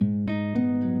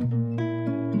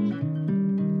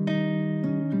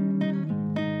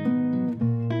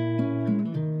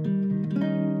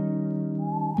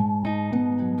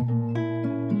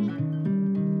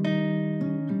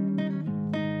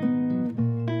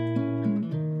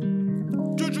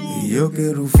Yo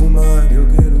quiero fumar,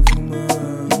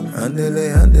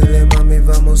 ándele, ándele mami,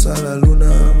 vamos a la luna.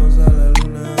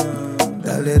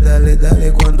 Dale, dale,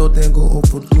 dale cuando tengo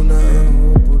oportuna.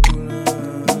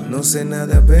 No sé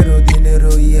nada pero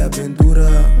dinero y aventura.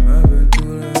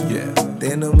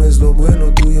 Denim es lo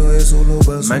bueno, tuyo es solo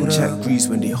basura. Man chat grease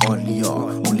when they hardly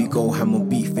are. Only go ham on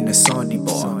beef in a Sandy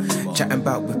bar. Chatting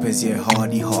about whippers, yeah,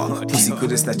 hardy heart. Pussy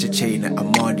could have snatched a chain at a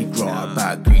Mardi Gras.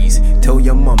 About grease. Tell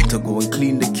your mum to go and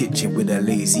clean the kitchen with a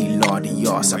lazy lardy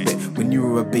ass. I bet when you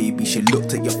were a baby, she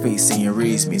looked at your face and you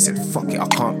raised me and said, fuck it, I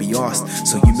can't be asked.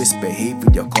 So you misbehave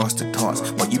with your cast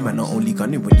tarts. But you man not only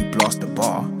gunning when you blast the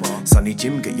bar. Sonny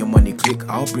Jim, get your money click.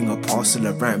 I'll bring a parcel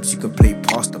of rams. You can play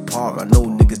past the par. I know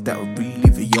niggas that will really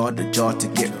leave a yard ajar to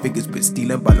get figures, but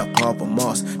stealing balaclava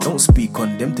mask. Don't speak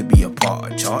on them to be a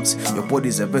part of charts. Your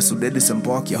body's a vessel, they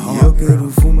disembark your heart. Yo quiero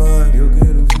fumar,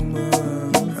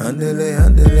 ándele,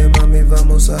 ándele mami,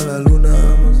 vamos a la luna.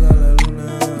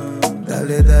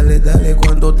 Dale, dale, dale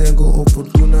cuando tengo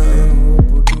oportuna.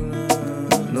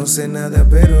 No sé nada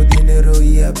pero dinero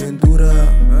y aventura.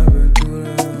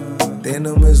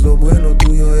 Denim es lo bueno,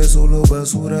 tuyo es solo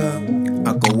basura.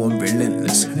 I go on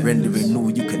relentless, rendering all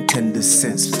you contenders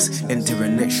senseless.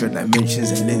 Entering extra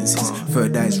dimensions and lenses.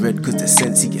 Third eye's red cause the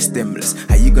sense gets stemless.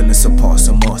 How you gonna surpass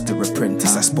a master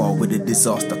apprentice? I spar with a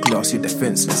disaster class, you're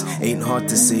defenseless. Ain't hard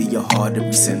to say you're hard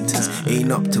every sentence.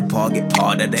 Ain't up to par, get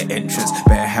part of the entrance.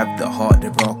 Better have the heart,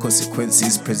 there are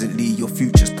consequences. Presently your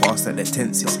future's past at the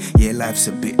tenses. Yeah, life's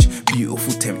a bitch,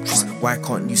 beautiful temptress. Why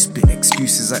can't you spit?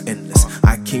 Excuses are endless.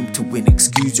 I came to win,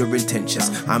 excuse your intentions.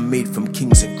 I'm made from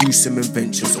kings and gruesome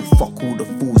inventions. So fuck all the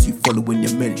fools you follow when you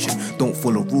mention. Don't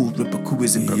follow rules, rip a coup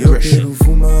is in progression. Yo quiero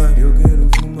fumar,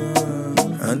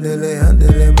 ándele,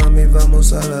 ándele mami,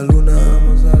 vamos a la luna.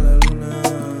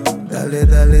 Dale,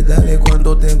 dale, dale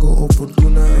cuando tengo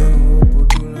oportuna.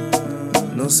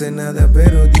 No sé nada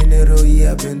pero dinero y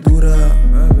aventura.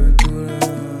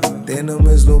 Denim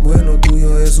es lo bueno,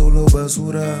 tuyo es solo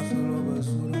basura. Tuyo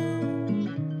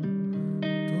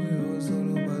es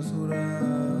solo basura.